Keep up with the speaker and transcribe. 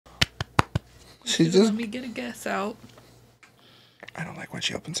She just just... let me get a guess out. I don't like when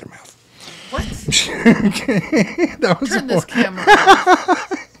she opens her mouth. What? That was Turn this camera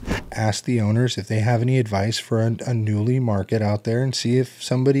off. Ask the owners if they have any advice for a newly market out there and see if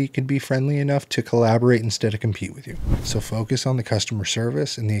somebody could be friendly enough to collaborate instead of compete with you. So focus on the customer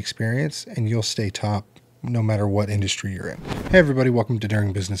service and the experience, and you'll stay top no matter what industry you're in. Hey everybody, welcome to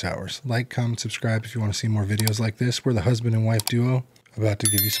During Business Hours. Like, comment, subscribe if you want to see more videos like this. We're the husband and wife duo about to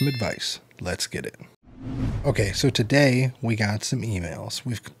give you some advice. Let's get it. Okay, so today we got some emails.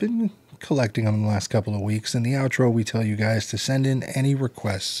 We've been collecting them the last couple of weeks. In the outro, we tell you guys to send in any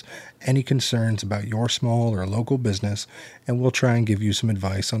requests, any concerns about your small or local business, and we'll try and give you some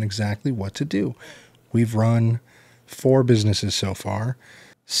advice on exactly what to do. We've run 4 businesses so far,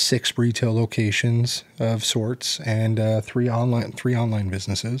 6 retail locations of sorts, and 3 online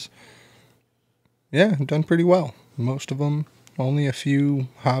businesses. Yeah, done pretty well. Most of them, only a few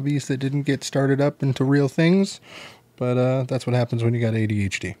hobbies that didn't get started up into real things, but that's what happens when you got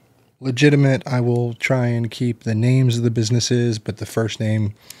ADHD. Legitimate, I will try and keep the names of the businesses, but the first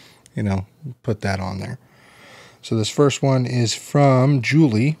name, put that on there. So this first one is from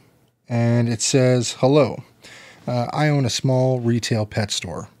Julie, and it says, hello. I own a small retail pet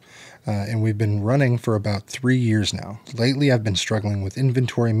store, and we've been running for about 3 years now. Lately, I've been struggling with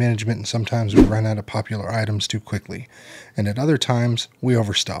inventory management, and sometimes we run out of popular items too quickly, and at other times, we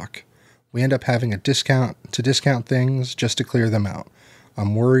overstock. We end up having to discount things just to clear them out.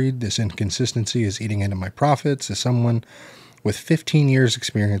 I'm worried this inconsistency is eating into my profits. As someone with 15 years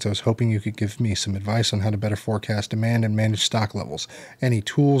experience, I was hoping you could give me some advice on how to better forecast demand and manage stock levels. Any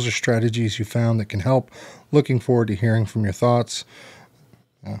tools or strategies you found that can help? Looking forward to hearing from your thoughts.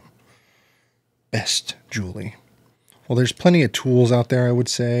 Best, Julie. Well, there's plenty of tools out there, I would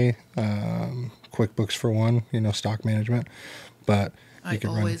say. QuickBooks for one, stock management. But I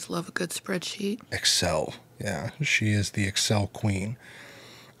always love a good spreadsheet. Excel. Yeah, she is the Excel queen.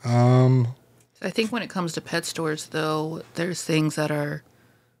 I think when it comes to pet stores, though, there's things that are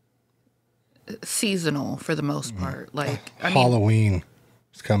seasonal for the most part. Like Halloween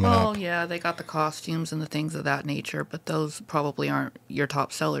is coming up. Oh, yeah, they got the costumes and the things of that nature, but those probably aren't your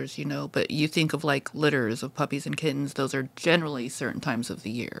top sellers, But you think of, like, litters of puppies and kittens, those are generally certain times of the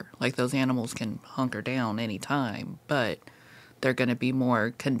year. Like, those animals can hunker down any time, but they're going to be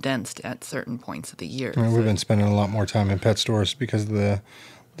more condensed at certain points of the year. We've been spending a lot more time in pet stores because of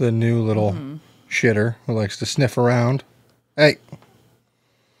the new little shitter who likes to sniff around. Hey!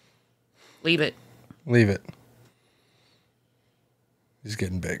 Leave it. Leave it. He's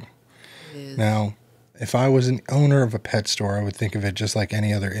getting big. Now, if I was an owner of a pet store, I would think of it just like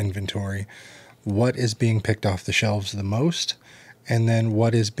any other inventory. What is being picked off the shelves the most? And then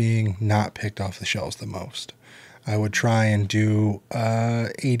what is being not picked off the shelves the most? I would try and do a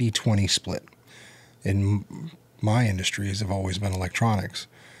 80-20 split. In my industries have always been electronics.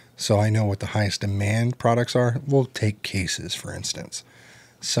 So I know what the highest demand products are. We'll take cases, for instance.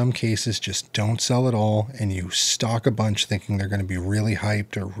 Some cases just don't sell at all, and you stock a bunch thinking they're going to be really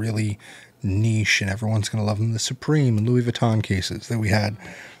hyped or really niche, and everyone's going to love them. The Supreme and Louis Vuitton cases that we had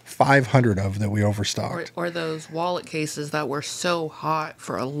 500 of that we overstocked. Or those wallet cases that were so hot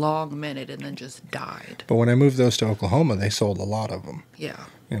for a long minute and then just died. But when I moved those to Oklahoma, they sold a lot of them. Yeah.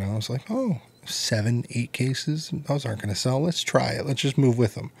 I was like, 7, 8 cases? Those aren't going to sell. Let's try it. Let's just move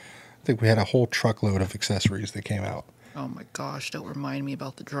with them. I think we had a whole truckload of accessories that came out. Oh my gosh, don't remind me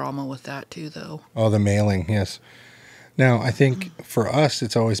about the drama with that too, though. Oh, the mailing, yes. Now, I think for us,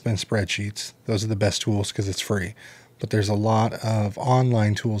 it's always been spreadsheets. Those are the best tools because it's free. But there's a lot of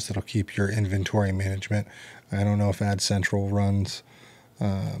online tools that'll keep your inventory management. I don't know if Ad Central runs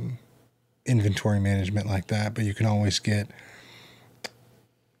inventory management like that, but you can always get,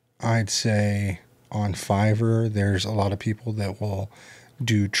 I'd say on Fiverr, there's a lot of people that will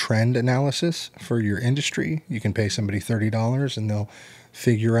do trend analysis for your industry. You can pay somebody $30 and they'll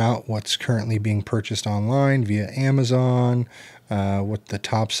figure out what's currently being purchased online via Amazon, what the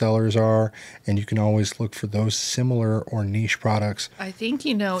top sellers are, and you can always look for those similar or niche products. I think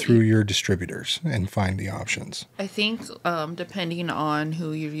through your distributors and find the options. I think depending on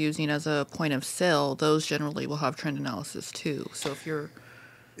who you're using as a point of sale, those generally will have trend analysis too. So if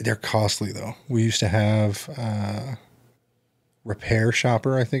they're costly though. We used to have Repair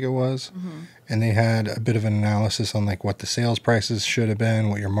Shopper, I think it was, and they had a bit of an analysis on like what the sales prices should have been,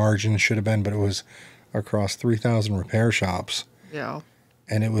 what your margins should have been, but it was across 3,000 repair shops. Yeah.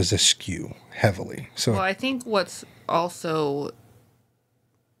 And it was askew heavily. So I think what's also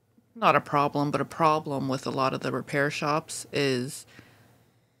not a problem, but a problem with a lot of the repair shops is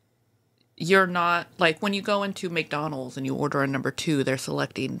you're not like when you go into McDonald's and you order a number two, they're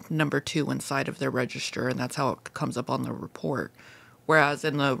selecting number two inside of their register, and that's how it comes up on the report. Whereas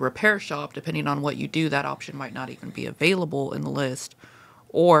in the repair shop, depending on what you do, that option might not even be available in the list,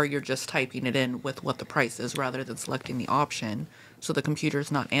 or you're just typing it in with what the price is rather than selecting the option, so the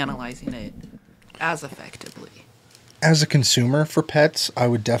computer's not analyzing it as effectively. As a consumer for pets, I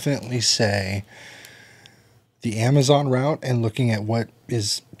would definitely say the Amazon route and looking at what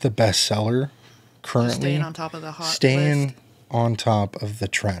is the best seller currently. Staying on top of the hot Staying list. on top of the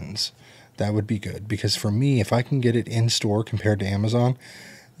trends. That would be good. Because for me, if I can get it in store compared to Amazon,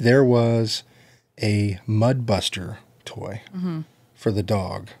 there was a Mud Buster toy for the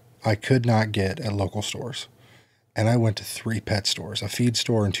dog I could not get at local stores. And I went to 3 pet stores, a feed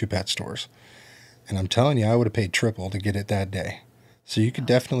store and 2 pet stores. And I'm telling you, I would have paid triple to get it that day. So you could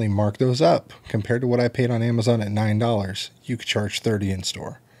definitely mark those up. Compared to what I paid on Amazon at $9, you could charge $30 in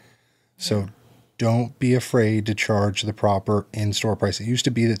store. So don't be afraid to charge the proper in-store price. It used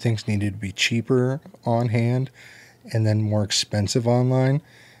to be that things needed to be cheaper on hand and then more expensive online.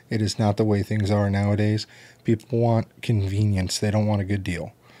 It is not the way things are nowadays. People want convenience. They don't want a good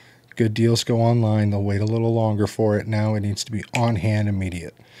deal. Good deals go online. They'll wait a little longer for it. Now it needs to be on hand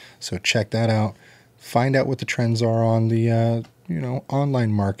immediate. So check that out. Find out what the trends are on the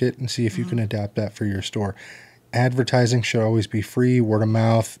online market and see if you can adapt that for your store. Advertising should always be free, word of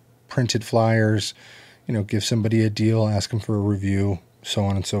mouth, printed flyers, give somebody a deal, ask them for a review, so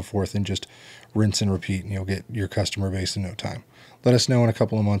on and so forth, and just rinse and repeat, and you'll get your customer base in no time. Let us know in a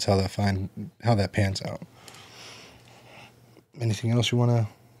couple of months how that pans out. Anything else you want to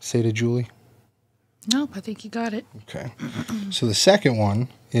say to Julie? Nope, I think you got it. Okay. So the second one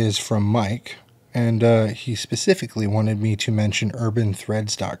is from Mike. And he specifically wanted me to mention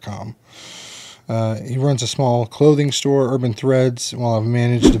urbanthreads.com. He runs a small clothing store, Urban Threads. While I've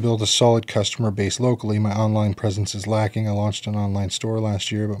managed to build a solid customer base locally, my online presence is lacking. I launched an online store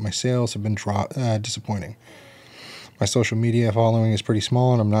last year, but my sales have been disappointing. My social media following is pretty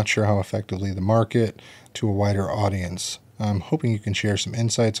small, and I'm not sure how effectively the market to a wider audience. I'm hoping you can share some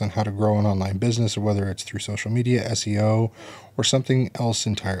insights on how to grow an online business, or whether it's through social media, SEO, or something else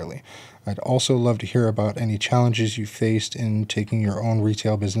entirely. I'd also love to hear about any challenges you faced in taking your own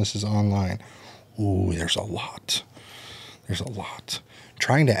retail businesses online. Ooh, there's a lot. There's a lot.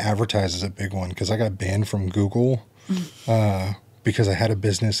 Trying to advertise is a big one because I got banned from Google because I had a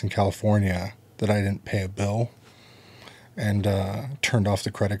business in California that I didn't pay a bill and turned off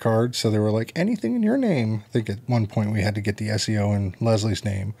the credit card. So they were like, anything in your name. I think at one point we had to get the SEO in Leslie's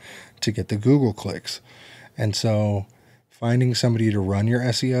name to get the Google clicks. And so finding somebody to run your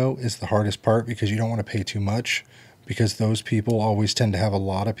SEO is the hardest part because you don't want to pay too much, because those people always tend to have a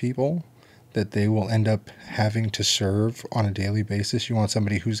lot of people that they will end up having to serve on a daily basis. You want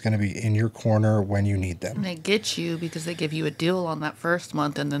somebody who's going to be in your corner when you need them. And they get you because they give you a deal on that first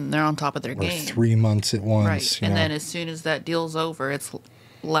month, and then they're on top of their game. 3 months at once. Right. And then as soon as that deal's over, it's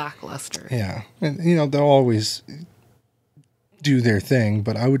lackluster. Yeah. And, they'll always do their thing,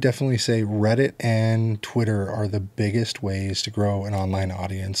 but I would definitely say Reddit and Twitter are the biggest ways to grow an online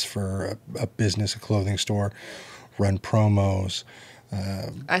audience for a business, a clothing store, run promos.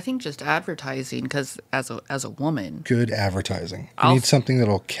 I think just advertising, because as a woman, good advertising. You need something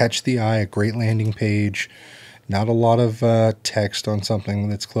that'll catch the eye, a great landing page, not a lot of text on something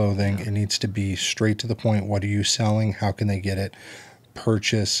that's clothing. Yeah. It needs to be straight to the point. What are you selling? How can they get it?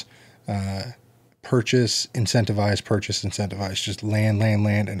 Purchase, incentivize. Just land,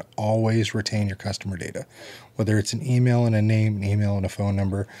 and always retain your customer data. Whether it's an email and a name, an email and a phone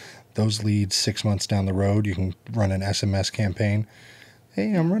number, those leads 6 months down the road, you can run an SMS campaign.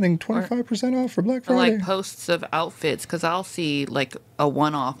 Hey, I'm running 25% off for Black Friday. Or like posts of outfits, because I'll see like a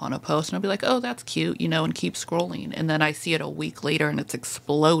one-off on a post and I'll be like, oh, that's cute, and keep scrolling. And then I see it a week later and it's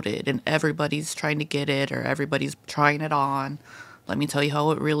exploded and everybody's trying to get it or everybody's trying it on. Let me tell you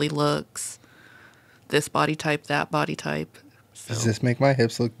how it really looks. This body type, that body type. So. Does this make my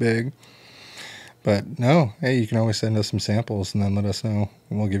hips look big? But no, hey, you can always send us some samples and then let us know,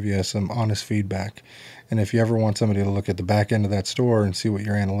 and we'll give you some honest feedback. And if you ever want somebody to look at the back end of that store and see what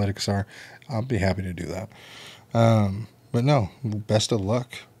your analytics are, I'll be happy to do that. But no, best of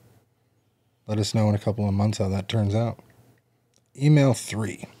luck. Let us know in a couple of months how that turns out. Email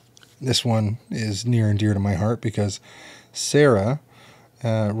 3. This one is near and dear to my heart because Sarah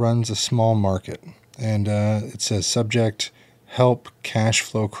runs a small market. And it says, subject, help cash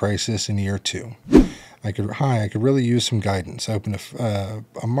flow crisis in year 2. I could really use some guidance. I opened a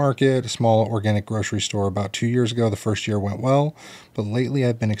market, a small organic grocery store about 2 years ago. The first year went well, but lately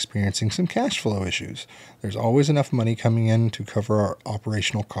I've been experiencing some cash flow issues. There's always enough money coming in to cover our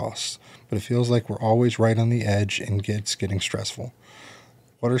operational costs, but it feels like we're always right on the edge and it's getting stressful.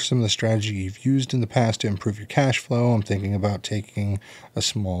 What are some of the strategies you've used in the past to improve your cash flow? I'm thinking about taking a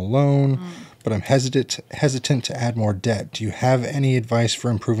small loan, but I'm hesitant to add more debt. Do you have any advice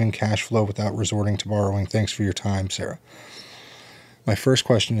for improving cash flow without resorting to borrowing? Thanks for your time, Sarah. My first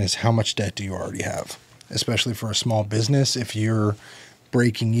question is, how much debt do you already have? Especially for a small business, if you're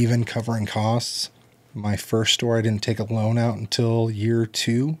breaking even, covering costs. My first store, I didn't take a loan out until year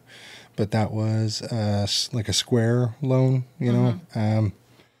 2, but that was like a Square loan, you know.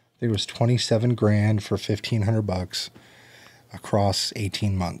 It was 27 grand for $1,500 across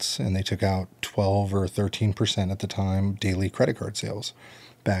 18 months. And they took out 12 or 13% at the time daily credit card sales.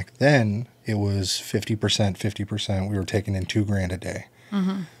 Back then it was 50%, 50%. We were taking in 2 grand a day.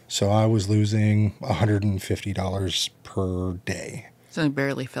 So I was losing $150 per day. So you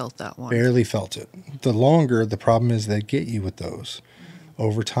barely felt that one. Barely felt it. The problem is they get you with those.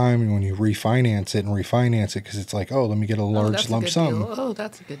 Over time, when you refinance it, because it's like, oh, let me get a large lump sum. Oh,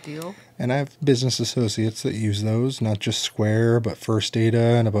 that's a good deal. And I have business associates that use those, not just Square, but First Data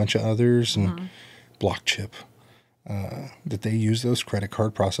and a bunch of others, and Block Chip, that they use those credit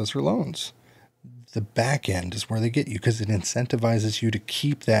card processor loans. The back end is where they get you because it incentivizes you to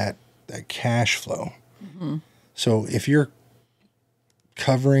keep that cash flow. So if you're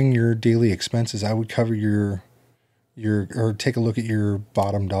covering your daily expenses, I would cover or take a look at your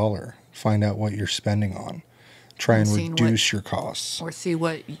bottom dollar, find out what you're spending on, try and reduce your costs, or see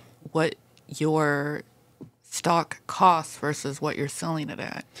what your stock costs versus what you're selling it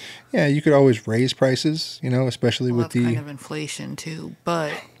at. Yeah, you could always raise prices, especially with that's kind of inflation too.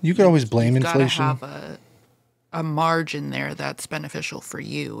 But you could always blame inflation. Got to have a margin there that's beneficial for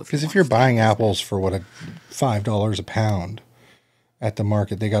you. Because if you're buying apples for $5 a pound at the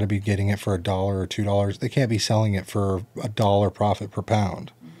market, they got to be getting it for $1 or $2. They can't be selling it for $1 profit per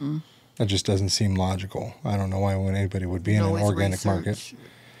pound. That just doesn't seem logical. I don't know why anybody would be in an organic market.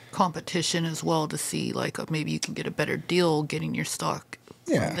 Competition as well to see maybe you can get a better deal getting your stock.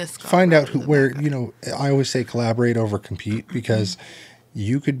 Yeah, this guy find out where I always say collaborate over compete, because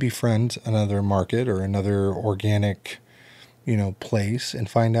you could befriend another market or another organic, place and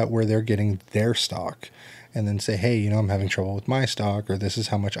find out where they're getting their stock. And then say, hey, I'm having trouble with my stock, or this is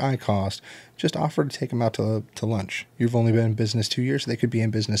how much I cost. Just offer to take them out to lunch. You've only been in business 2 years. They could be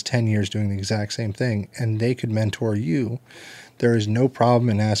in business 10 years doing the exact same thing, and they could mentor you. There is no problem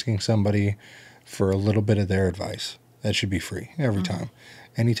in asking somebody for a little bit of their advice. That should be free every time.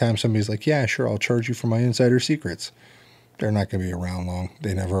 Anytime somebody's like, yeah, sure, I'll charge you for my insider secrets, they're not going to be around long.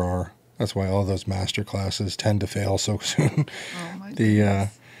 They never are. That's why all those master classes tend to fail so soon. Oh, my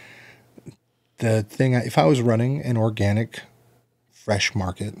goodness. The thing, if I was running an organic fresh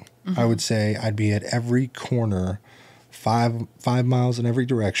market, I would say I'd be at every corner, 5 miles in every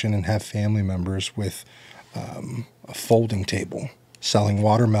direction, and have family members with a folding table selling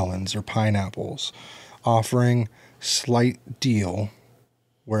watermelons or pineapples, offering slight deal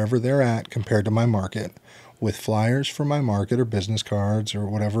wherever they're at compared to my market, with flyers for my market or business cards or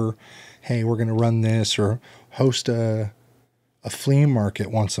whatever. Hey, we're going to run this, or host a flea market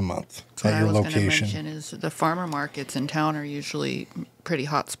once a month at your location. What I was going to mention is the farmer markets in town are usually prety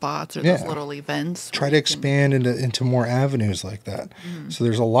hot spots, or those little events. Try to expand into more avenues like that. So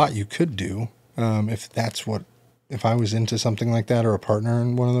there's a lot you could do. If I was into something like that, or a partner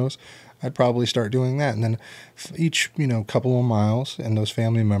in one of those, I'd probably start doing that. And then each, couple of miles, and those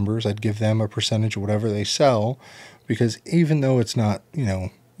family members, I'd give them a percentage of whatever they sell, because even though it's not,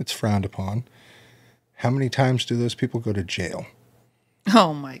 it's frowned upon, how many times do those people go to jail?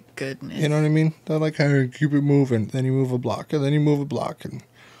 Oh, my goodness. You know what I mean? They're like, hey, keep it moving. Then you move a block, and then you move a block. And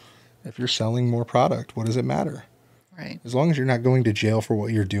if you're selling more product, what does it matter? Right. As long as you're not going to jail for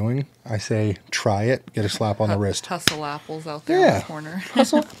what you're doing, I say try it, get a slap on the wrist. Hustle apples out there in the corner.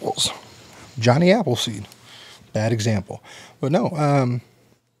 Hustle apples. Johnny Appleseed. Bad example. But no,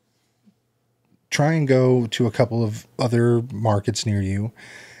 try and go to a couple of other markets near you.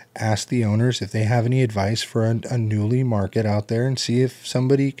 Ask the owners if they have any advice for a newly market out there, and see if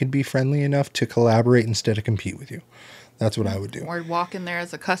somebody could be friendly enough to collaborate instead of compete with you. That's what I would do. Or walk in there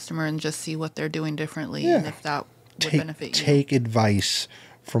as a customer and just see what they're doing differently, and if that would benefit you. Take advice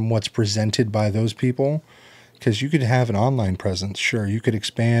from what's presented by those people, because you could have an online presence. Sure, you could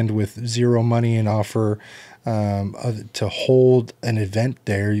expand with zero money and offer to hold an event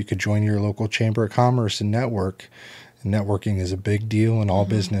there. You could join your local chamber of commerce and network. And networking is a big deal in all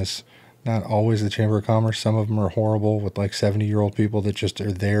business. not always the Chamber of Commerce. Some of them are horrible with like 70-year-old people that just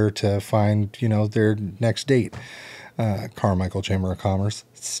are there to find, their next date. Carmichael Chamber of Commerce,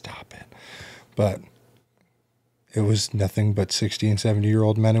 stop it. But it was nothing but 60 and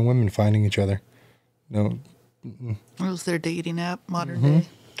 70-year-old men and women finding each other. No. It was their dating app, modern day.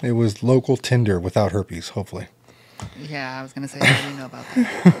 It was local Tinder without herpes, hopefully. Yeah, I was going to say, how do you know about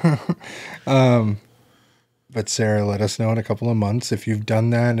that? But Sarah, let us know in a couple of months if you've done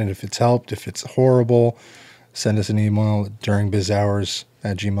that and if it's helped. If it's horrible, send us an email during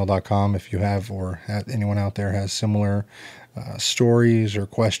bizhours@gmail.com if you have, or anyone out there has similar stories or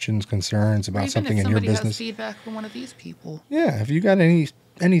questions, concerns about something in your business. Has feedback from one of these people. Yeah, if you got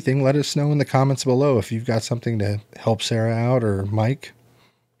anything, let us know in the comments below. If you've got something to help Sarah out, or Mike.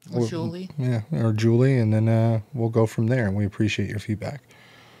 Or Julie. Yeah, or Julie, and then we'll go from there, and we appreciate your feedback.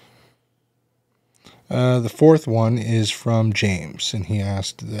 The fourth one is from James, and he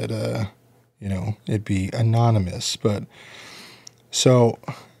asked that, it be anonymous. But so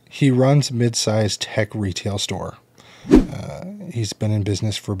he runs a mid-sized tech retail store. He's been in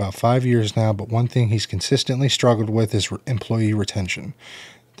business for about 5 years now, but one thing he's consistently struggled with is employee retention.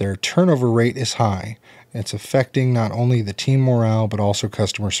 Their turnover rate is high. It's affecting not only the team morale, but also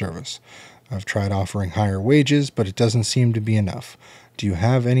customer service. I've tried offering higher wages, but it doesn't seem to be enough. Do you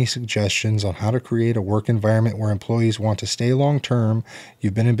have any suggestions on how to create a work environment where employees want to stay long term?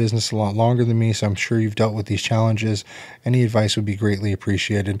 You've been in business a lot longer than me, so I'm sure you've dealt with these challenges. Any advice would be greatly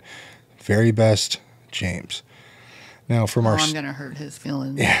appreciated. Very best, James. Now, from I'm going to hurt his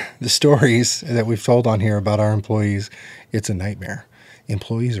feelings. Yeah, the stories that we've told on here about our employees, it's a nightmare.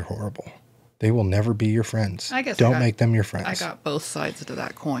 Employees are horrible. They will never be your friends. Don't make them your friends. I got both sides to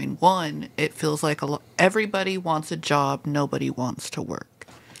that coin. One, it feels like everybody wants a job, nobody wants to work.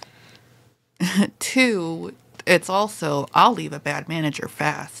 Two, it's also, I'll leave a bad manager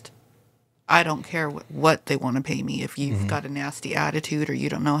fast. I don't care what they want to pay me. If you've got a nasty attitude or you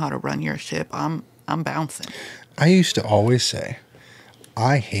don't know how to run your ship, I'm bouncing. I used to always say,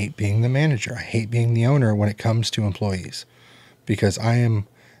 I hate being the manager. I hate being the owner when it comes to employees, because I am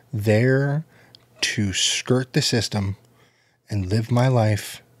there to skirt the system and live my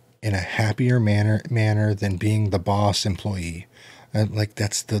life in a happier manner than being the boss employee.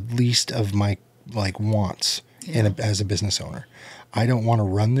 That's the least of my wants as a business owner. I don't want to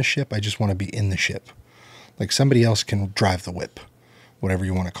run the ship. I just want to be in the ship. Like somebody else can drive the whip, whatever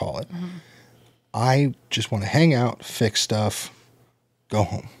you want to call it. I just want to hang out, fix stuff, go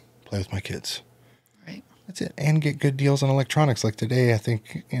home, play with my kids. Right. That's it. And get good deals on electronics. Like today, I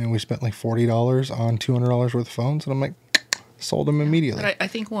think, we spent like $40 on $200 worth of phones. And I'm like, sold them immediately. But I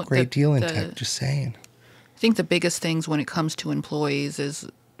think great deal in tech, just saying. I think the biggest things when it comes to employees is,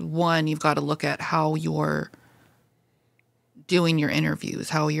 one, you've got to look at how you're doing your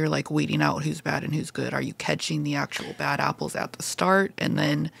interviews, how you're weeding out who's bad and who's good. Are you catching the actual bad apples at the start? And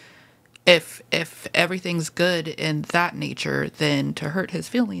then if everything's good in that nature, then to hurt his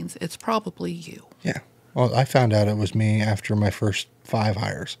feelings, it's probably you. Yeah. Well, I found out it was me after my first 5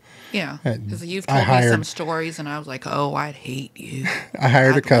 hires. Yeah, because you've told me some stories, and I was like, oh, I'd hate you. I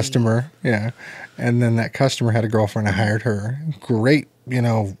hired a customer, and then that customer had a girlfriend. I hired her. Great,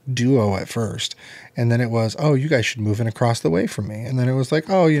 duo at first. And then it was, oh, you guys should move in across the way from me. And then it was like,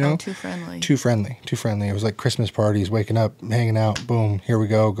 oh, too friendly. Too friendly. It was like Christmas parties, waking up, hanging out, boom, here we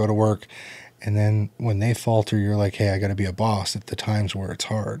go to work. And then when they falter, you're like, hey, I got to be a boss at the times where it's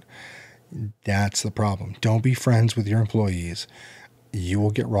hard. That's the problem. Don't be friends with your employees. You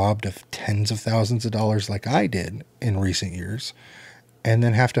will get robbed of tens of thousands of dollars like I did in recent years, and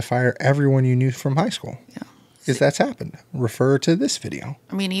then have to fire everyone you knew from high school. Yeah. Because that's happened. Refer to this video.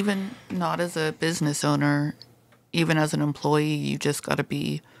 I mean, even not as a business owner, even as an employee, you just got to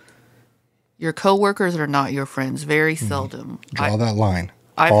be, your coworkers are not your friends. Very seldom. Draw that line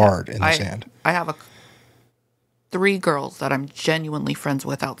hard in the sand. I have 3 girls that I'm genuinely friends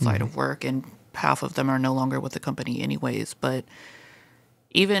with outside of work, and half of them are no longer with the company anyways. But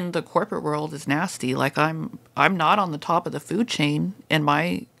even the corporate world is nasty. I'm not on the top of the food chain in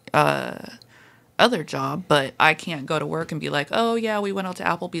my other job, but I can't go to work and be like, oh yeah, we went out to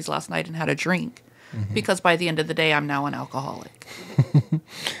Applebee's last night and had a drink, because by the end of the day, I'm now an alcoholic.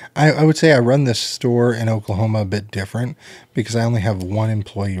 I would say I run this store in Oklahoma a bit different, because I only have 1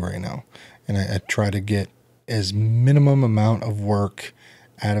 employee right now, and I try to get as minimum amount of work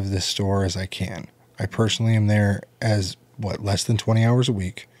out of this store as I can. I personally am there as less than 20 hours a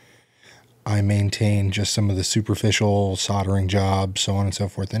week. I maintain just some of the superficial soldering jobs, so on and so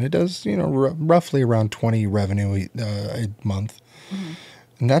forth. And it does, roughly around 20 revenue a month.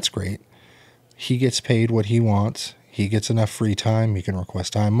 And that's great. He gets paid what he wants. He gets enough free time. He can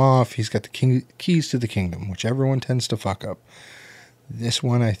request time off. He's got the keys to the kingdom, which everyone tends to fuck up. This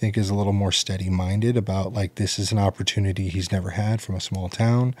one, I think, is a little more steady-minded about, like, this is an opportunity he's never had from a small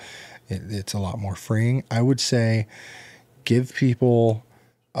town. It's a lot more freeing. I would say give people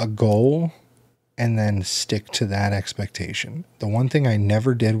a goal and then stick to that expectation. The one thing I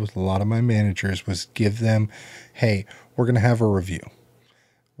never did with a lot of my managers was give them, hey, we're going to have a review.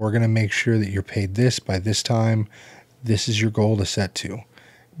 We're going to make sure that you're paid this by this time. This is your goal to set to.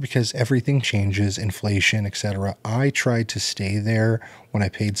 Because everything changes, inflation, etc. I tried to stay there when I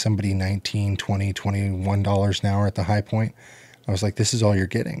paid somebody $19, $20, $21 an hour at the high point. I was like, this is all you're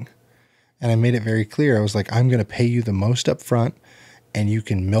getting. And I made it very clear. I was like, I'm going to pay you the most up front, and you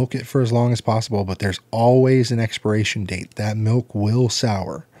can milk it for as long as possible, but there's always an expiration date. That milk will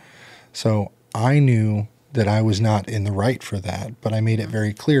sour. So I knew that I was not in the right for that, but I made it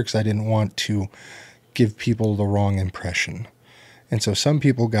very clear because I didn't want to give people the wrong impression. And so some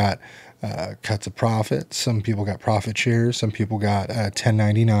people got cuts of profit. Some people got profit shares. Some people got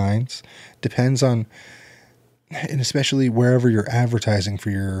 1099s. Depends on, and especially wherever you're advertising for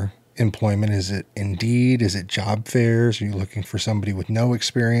your employment. Is it Indeed? Is it job fairs? Are you looking for somebody with no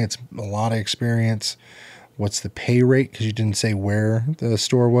experience, a lot of experience? What's the pay rate? Because you didn't say where the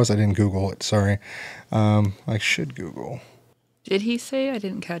store was. I didn't Google it. Sorry. I should Google. Did he say? I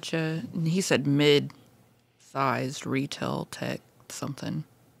didn't catch a. He said mid-sized retail tech something.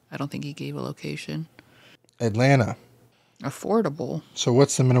 I don't think he gave a location. Atlanta. Affordable. So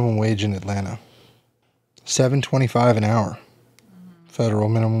what's the minimum wage in Atlanta? $7.25 an hour. Federal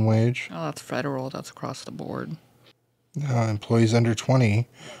minimum wage. Oh, that's federal. That's across the board. Employees under 20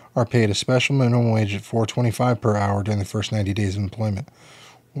 are paid a special minimum wage at $4.25 per hour during the first 90 days of employment.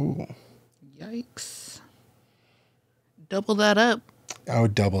 Ooh. Yikes. Double that up. I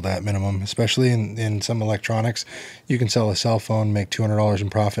would double that minimum, especially in some electronics. You can sell a cell phone, make $200 in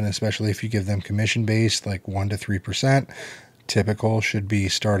profit, especially if you give them commission-based, like 1 to 3%. Typical should be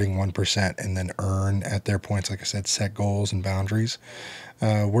starting 1% and then earn at their points. Like I said, set goals and boundaries.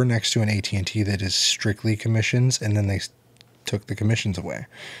 We're next to an AT&T that is strictly commissions, and then they took the commissions away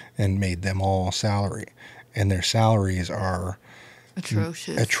and made them all salary. And their salaries are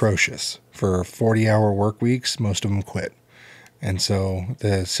atrocious. For 40-hour work weeks, most of them quit. And so,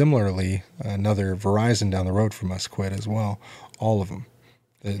 similarly, another Verizon down the road from us quit as well. All of them.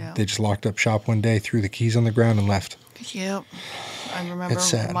 They just locked up shop one day, threw the keys on the ground, and left. Yep. I remember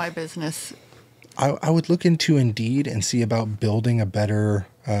my business. I would look into Indeed and see about building a better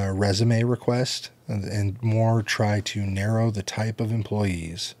resume request and more try to narrow the type of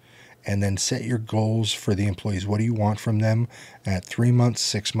employees and then set your goals for the employees. What do you want from them at 3 months,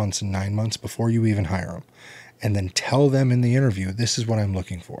 6 months, and 9 months before you even hire them? And then tell them in the interview, this is what I'm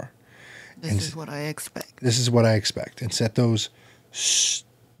looking for. This is what I expect. This is what I expect. And set those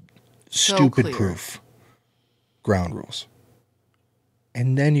stupid proof ground rules.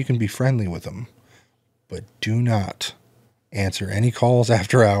 And then you can be friendly with them. But do not answer any calls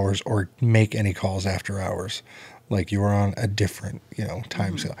after hours or make any calls after hours. Like you are on a different,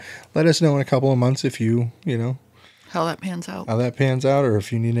 time scale. Let us know in a couple of months if you, how that pans out. Or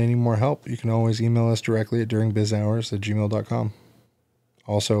if you need any more help, you can always email us directly at duringbizhours@gmail.com.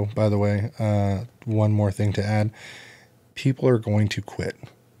 Also, by the way, one more thing to add. People are going to quit.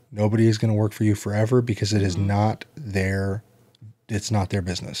 Nobody is going to work for you forever because it is not it's not their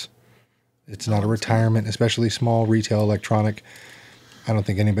business. It's not a retirement, especially small retail electronic. I don't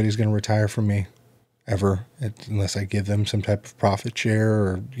think anybody's going to retire from me ever unless I give them some type of profit share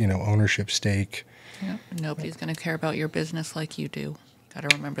or, ownership stake. Yeah, nobody's going to care about your business like you do. Got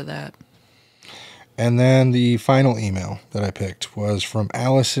to remember that. And then the final email that I picked was from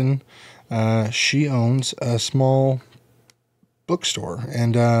Allison. She owns a small bookstore,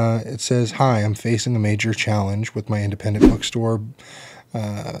 and it says, "Hi, I'm facing a major challenge with my independent bookstore.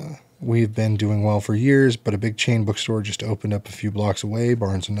 We've been doing well for years, but a big chain bookstore just opened up a few blocks away,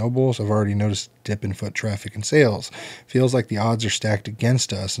 Barnes & Noble. So I've already noticed a dip in foot traffic and sales. Feels like the odds are stacked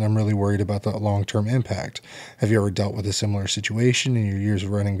against us, and I'm really worried about the long-term impact. Have you ever dealt with a similar situation in your years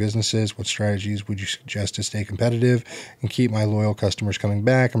of running businesses? What strategies would you suggest to stay competitive and keep my loyal customers coming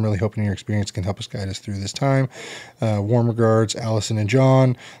back? I'm really hoping your experience can help us guide us through this time. Warm regards, Allison and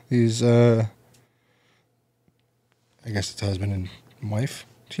John." These, I guess it's husband and wife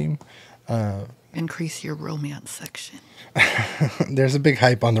team. Increase your romance section. There's a big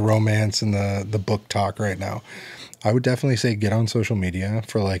hype on the romance and the book talk right now. I would definitely say get on social media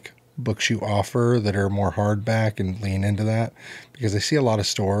for like books you offer that are more hardback and lean into that, because I see a lot of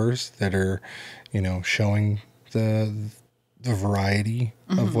stores that are, showing the the variety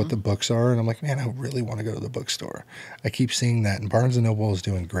of what the books are, and I'm like, man, I really want to go to the bookstore. I keep seeing that, and Barnes and Noble is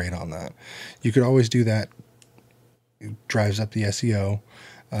doing great on that. You could always do that. It drives up the SEO,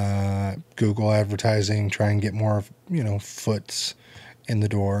 Google advertising, try and get more, foots in the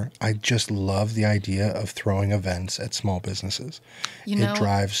door. I just love the idea of throwing events at small businesses. It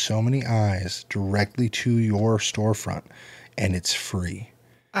drives so many eyes directly to your storefront, and it's free.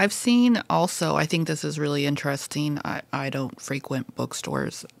 I've seen also, I think this is really interesting. I don't frequent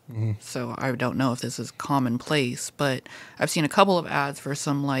bookstores, so I don't know if this is commonplace, but I've seen a couple of ads for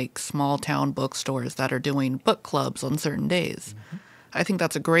some like small town bookstores that are doing book clubs on certain days. I think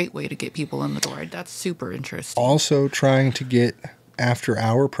that's a great way to get people in the door. That's super interesting. Also trying to get after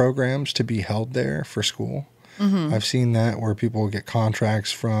hour programs to be held there for school. I've seen that where people get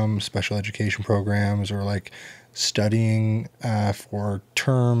contracts from special education programs or like studying for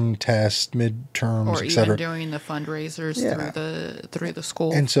term tests, midterms, or etc. even during the fundraisers through the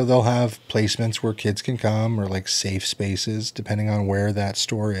school. And so they'll have placements where kids can come, or like safe spaces, depending on where that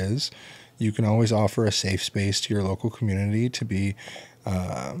store is. You can always offer a safe space to your local community to be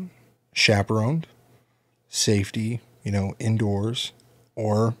chaperoned, safety, indoors,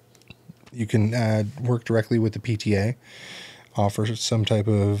 or you can work directly with the PTA, offer some type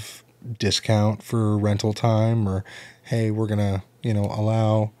of discount for rental time, or hey, we're gonna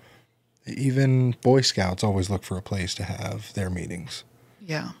allow. Even Boy Scouts always look for a place to have their meetings.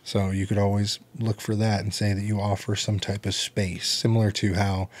 Yeah. So you could always look for that and say that you offer some type of space, similar to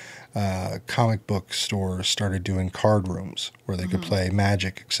how comic book stores started doing card rooms where they could play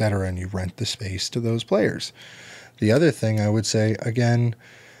Magic, etc., and you rent the space to those players. The other thing I would say, again,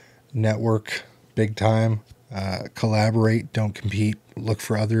 network big time. Collaborate, don't compete. Look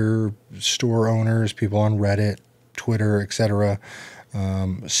for other store owners, people on Reddit, Twitter, etc.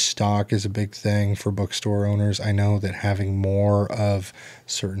 Stock is a big thing for bookstore owners. I know that having more of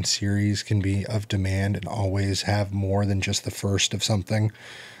certain series can be of demand, and always have more than just the first of something,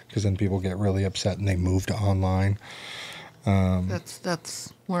 because then people get really upset and they move to online.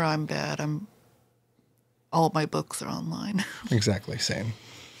 That's where I'm bad. All my books are online. Exactly, same.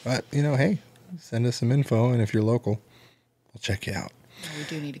 But, hey, send us some info, and if you're local, we'll check you out. We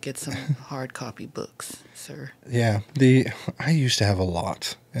do need to get some hard copy books, sir. Yeah, I used to have a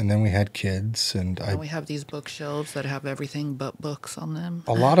lot, and then we had kids, and we have these bookshelves that have everything but books on them.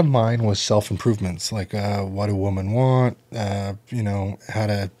 A lot of mine was self-improvements, like What a Woman Want, how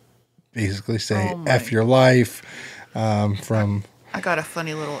to basically say F your life, from... I got a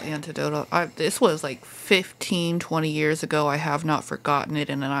funny little antidote. This was like 15, 20 years ago. I have not forgotten it,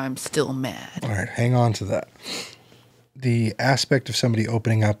 and I'm still mad. All right, hang on to that. The aspect of somebody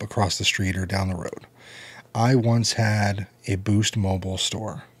opening up across the street or down the road. I once had a Boost Mobile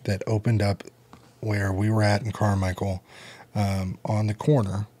store that opened up where we were at in Carmichael, on the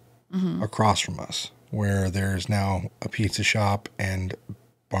corner across from us, where there's now a pizza shop, and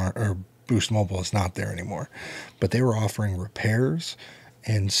Boost Mobile is not there anymore. But they were offering repairs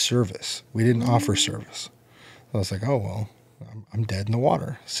and service. We didn't offer service. I was like, oh, well, I'm dead in the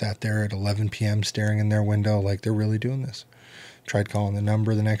water. Sat there at 11 p.m. staring in their window like they're really doing this. Tried calling the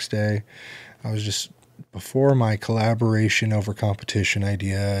number the next day. I was just, before my collaboration over competition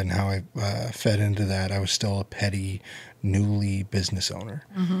idea and how I fed into that, I was still a petty, newly business owner.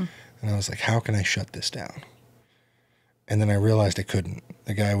 And I was like, how can I shut this down? And then I realized I couldn't.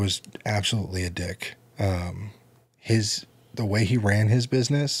 The guy was absolutely a dick. The way he ran his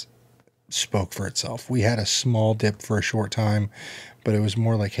business spoke for itself. We had a small dip for a short time, but it was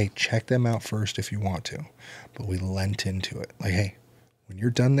more like, hey, check them out first if you want to. But we lent into it. Like, hey, when you're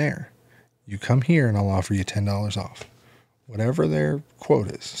done there, you come here and I'll offer you $10 off. Whatever their quote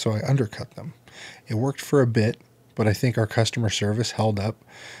is. So I undercut them. It worked for a bit, but I think our customer service held up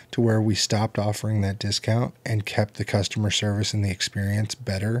to where we stopped offering that discount and kept the customer service and the experience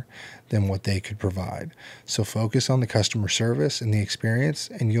better than what they could provide. So focus on the customer service and the experience,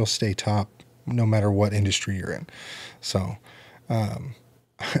 and you'll stay top no matter what industry you're in. So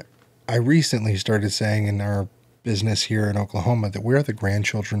I recently started saying in our business here in Oklahoma that we're the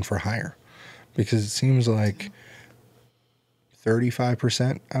grandchildren for hire, because it seems like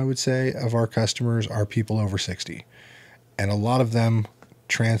 35%, I would say, of our customers are people over 60. And a lot of them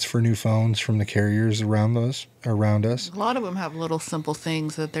transfer new phones from the carriers around us. A lot of them have little simple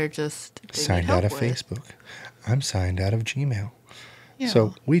things that they signed out of Facebook. I'm signed out of Gmail. Yeah.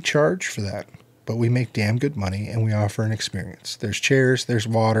 So we charge for that, but we make damn good money, and we offer an experience. There's chairs, there's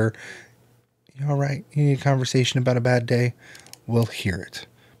water. You all right? You need a conversation about a bad day? We'll hear it.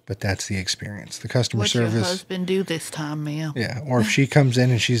 But that's the experience. The customer service. What's your husband do this time, ma'am? Yeah. Or if she comes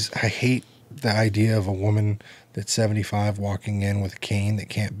in and I hate the idea of a woman that's 75 walking in with a cane that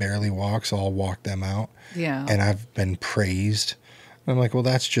can't barely walk, so I'll walk them out. Yeah. And I've been praised. I'm like, well,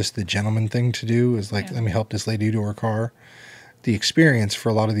 that's just the gentleman thing to do, is like, let me help this lady to her car. The experience for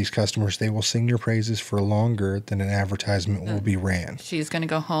a lot of these customers, they will sing your praises for longer than an advertisement will be ran. She's going to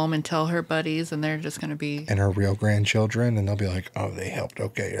go home and tell her buddies, and they're just going to be... And her real grandchildren, and they'll be like, oh, they helped,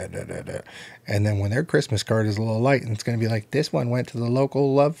 okay, da, da, da, da. And then when their Christmas card is a little light, and it's going to be like, this one went to the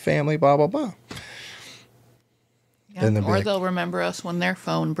local love family, blah, blah, blah. Yeah. Or like, they'll remember us when their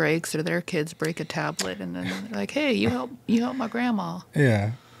phone breaks or their kids break a tablet, and then they're like, hey, you help my grandma.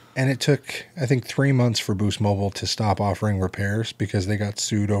 Yeah. And it took, I think, 3 months for Boost Mobile to stop offering repairs because they got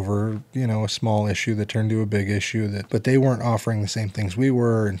sued over, a small issue that turned into a big issue. But they weren't offering the same things we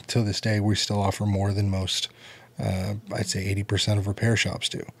were. And to this day, we still offer more than most, I'd say 80% of repair shops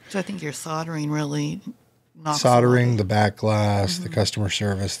do. So I think your soldering really knocks soldering, the back glass, the customer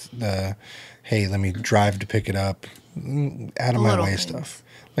service, the, hey, let me drive to pick it up, out of my way stuff.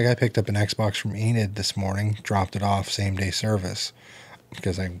 Like I picked up an Xbox from Enid this morning, dropped it off, same day service.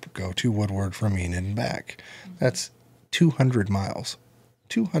 Because I go to Woodward from Enid and back. That's 200 miles.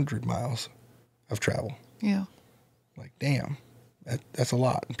 200 miles of travel. Yeah. Like, damn. That's a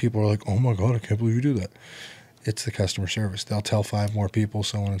lot. And people are like, oh my God, I can't believe you do that. It's the customer service. They'll tell 5 more people,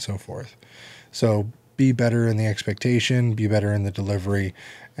 so on and so forth. So be better in the expectation, be better in the delivery,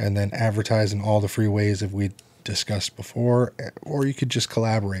 and then advertise in all the free ways that we discussed before. Or you could just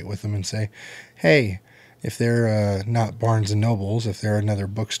collaborate with them and say, hey, if they're not Barnes & Nobles, if they're another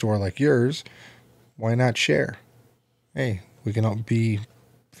bookstore like yours, why not share? Hey, we can all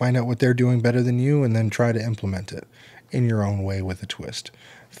find out what they're doing better than you and then try to implement it in your own way with a twist.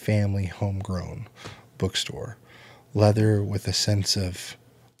 Family, homegrown bookstore. Leather with a sense of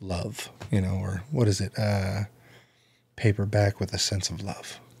love, or what is it? Paperback with a sense of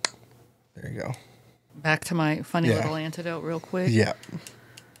love. There you go. Back to my funny little antidote real quick. Yeah.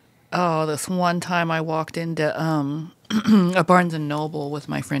 Oh, this one time I walked into a Barnes & Noble with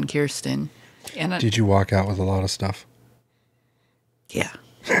my friend Kirsten. And did you walk out with a lot of stuff? Yeah.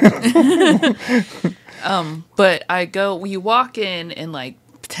 But you walk in and like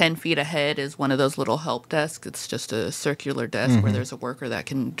 10 feet ahead is one of those little help desks. It's just a circular desk where there's a worker that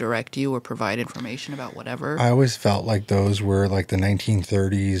can direct you or provide information about whatever. I always felt like those were like the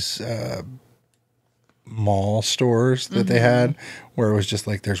 1930s mall stores that they had, where it was just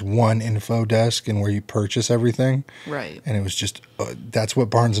like there's one info desk and where you purchase everything. Right. And it was just, that's what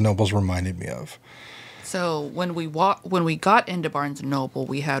Barnes & Noble's reminded me of. So when we got into Barnes & Noble,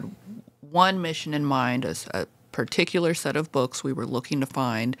 we had one mission in mind, a particular set of books we were looking to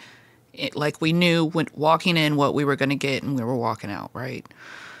find. Like we knew when walking in what we were going to get and we were walking out, right?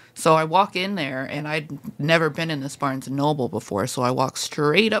 So I walk in there, and I'd never been in this Barnes & Noble before, so I walk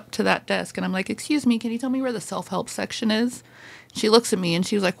straight up to that desk, and I'm like, excuse me, can you tell me where the self-help section is? She looks at me, and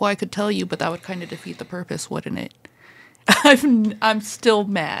she was like, well, I could tell you, but that would kind of defeat the purpose, wouldn't it? I'm still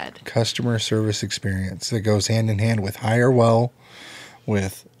mad. Customer service experience that goes hand in hand with hire well,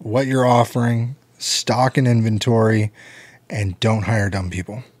 with what you're offering, stock and inventory, and don't hire dumb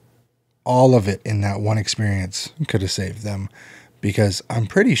people. All of it in that one experience could have saved them. Because I'm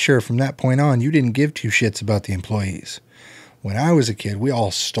pretty sure from that point on, you didn't give 2 shits about the employees. When I was a kid, we all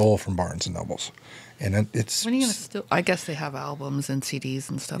stole from Barnes & Nobles. And it's... When are you going to steal? I guess they have albums and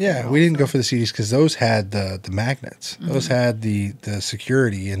CDs and stuff. Yeah, we didn't go for the CDs because those had the magnets. Those had the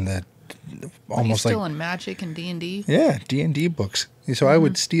security and the almost like... stealing Magic and D&D? Yeah, D&D books. So I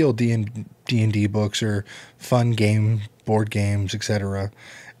would steal D&D books or fun board games, etc.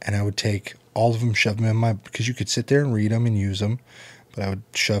 And I would take all of them, shove them in because you could sit there and read them and use them. But I would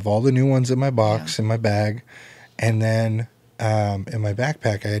shove all the new ones in my box, in my bag. And then in my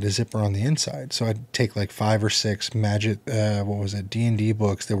backpack, I had a zipper on the inside. So I'd take like 5 or 6 Magic, D&D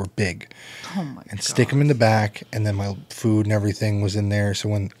books that were big. Oh my God. And stick them in the back. And then my food and everything was in there. So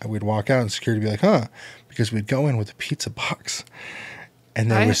when we'd walk out and security would be like, huh? Because we'd go in with a pizza box. And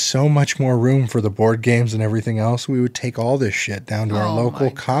there was so much more room for the board games and everything else. We would take all this shit down to our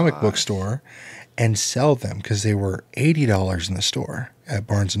local comic book store and sell them because they were $80 in the store at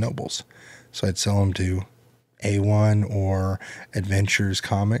Barnes & Noble's. So I'd sell them to A1 or Adventures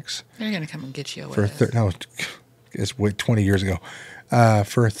Comics. They're going to come and get you for it's 20 years ago.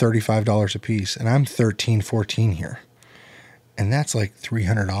 For $35 a piece. And I'm 13, 14 here. And that's like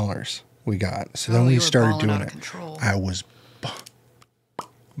 $300 we got. So then we started doing it. I was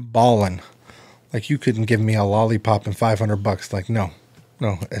balling. Like you couldn't give me a lollipop and $500. Like no,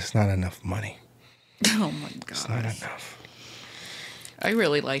 it's not enough money. Oh my God, it's not enough. I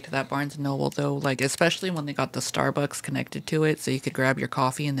really liked that Barnes& and Noble, though, like, especially when they got the Starbucks connected to it, so you could grab your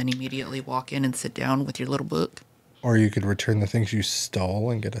coffee and then immediately walk in and sit down with your little book. Or you could return the things you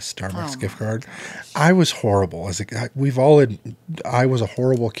stole and get a Starbucks Oh gift my card. gosh. I was horrible as a we've all had, I was a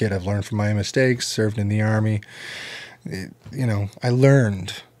horrible kid. I've learned from my mistakes, served in the army. I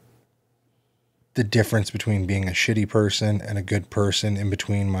learned the difference between being a shitty person and a good person in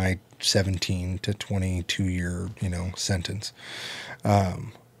between my 17 to 22 year, sentence.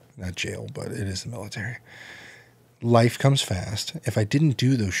 Not jail, but it is the military. Life comes fast. If I didn't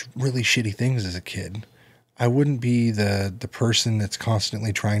do those really shitty things as a kid, I wouldn't be the person that's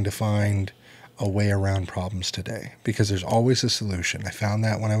constantly trying to find a way around problems today, because there's always a solution. I found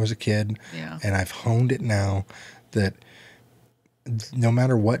that when I was a kid, Yeah. and I've honed it now that no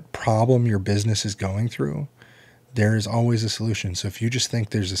matter what problem your business is going through, there is always a solution. So if you just think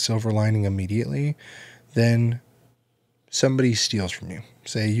there's a silver lining immediately, then somebody steals from you.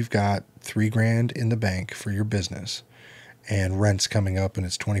 Say you've got $3,000 in the bank for your business and rent's coming up and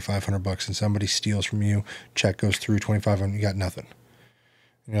it's $2,500 and somebody steals from you, check goes through $2,500, you got nothing.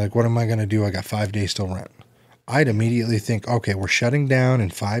 And you're like, what am I going to do? I got 5 days till rent. I'd immediately think, okay, we're shutting down in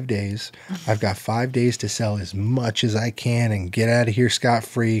 5 days. I've got 5 days to sell as much as I can and get out of here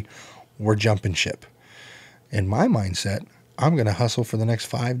scot-free. We're jumping ship. In my mindset, I'm going to hustle for the next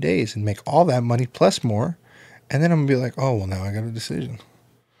 5 days and make all that money plus more. And then I'm going to be like, oh, well, now I got a decision.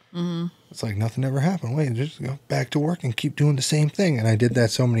 Mm-hmm. It's like nothing ever happened. Wait, just go back to work and keep doing the same thing. And I did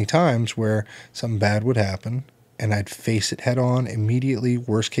that so many times where something bad would happen and I'd face it head on immediately.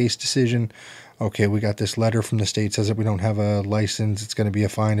 Worst case decision. Okay, we got this letter from the state says that we don't have a license. It's going to be a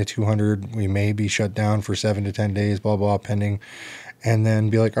fine of $200. We may be shut down for 7 to 10 days, blah, blah, pending. And then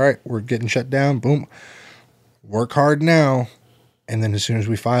be like, all right, we're getting shut down. Boom. Work hard now. And then as soon as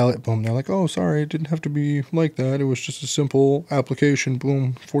we file it, boom, they're like, oh, sorry, it didn't have to be like that. It was just a simple application.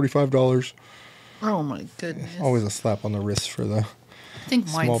 Boom, $45. Oh my goodness. Always a slap on the wrist for the I think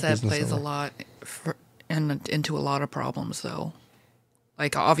small mindset business plays a owner. lot into a lot of problems, though.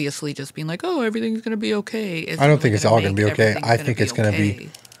 Like, obviously, just being like, oh, everything's going to be okay. I don't think it's all going to be okay. I think it's going to be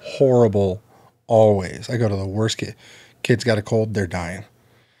horrible always. I go to the worst kid. Kid's got a cold, they're dying.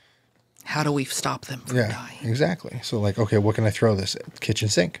 How do we stop them from dying? Exactly. So like, okay, what can I throw this at? Kitchen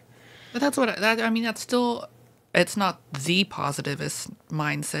sink? But that's what that's still, it's not the positivist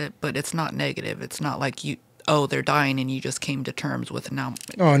mindset, but it's not negative. It's not like they're dying and you just came to terms with now.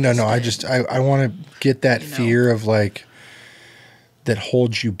 Oh, no. I want to get that fear of like, that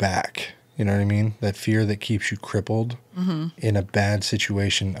holds you back. You know what I mean? That fear that keeps you crippled in a bad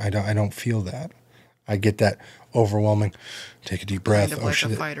situation. I don't feel that. I get that overwhelming, take a deep breath. Kind of like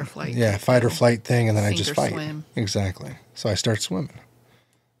a fight or flight. Yeah, fight or flight thing, and then I Sink just or fight. swim. Exactly. So I start swimming.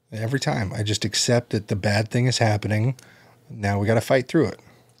 Every time. I just accept that the bad thing is happening. Now we got to fight through it.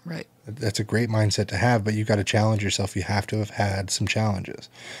 Right. That's a great mindset to have, but you got to challenge yourself. You have to have had some challenges.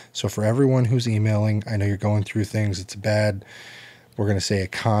 So for everyone who's emailing, I know you're going through things. It's a bad, we're going to say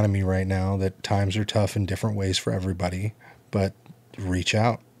economy right now, that times are tough in different ways for everybody, but reach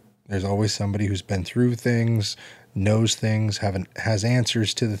out. There's always somebody who's been through things, knows things, has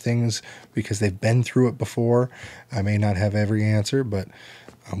answers to the things because they've been through it before. I may not have every answer, but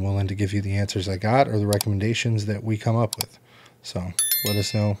I'm willing to give you the answers I got or the recommendations that we come up with. So let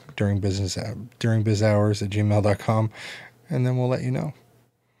us know during bizhours at gmail.com, and then we'll let you know.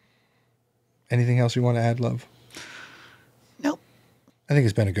 Anything else you want to add, love? Nope. I think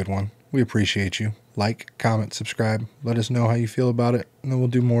it's been a good one. We appreciate you. Like, comment, subscribe. Let us know how you feel about it, and then we'll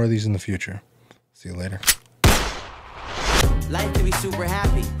do more of these in the future. See you later. Life can be super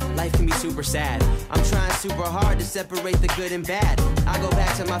happy, life can be super sad. I'm trying super hard to separate the good and bad. I go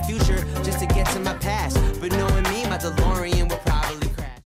back to my future just to get to my past. But knowing me, my DeLorean will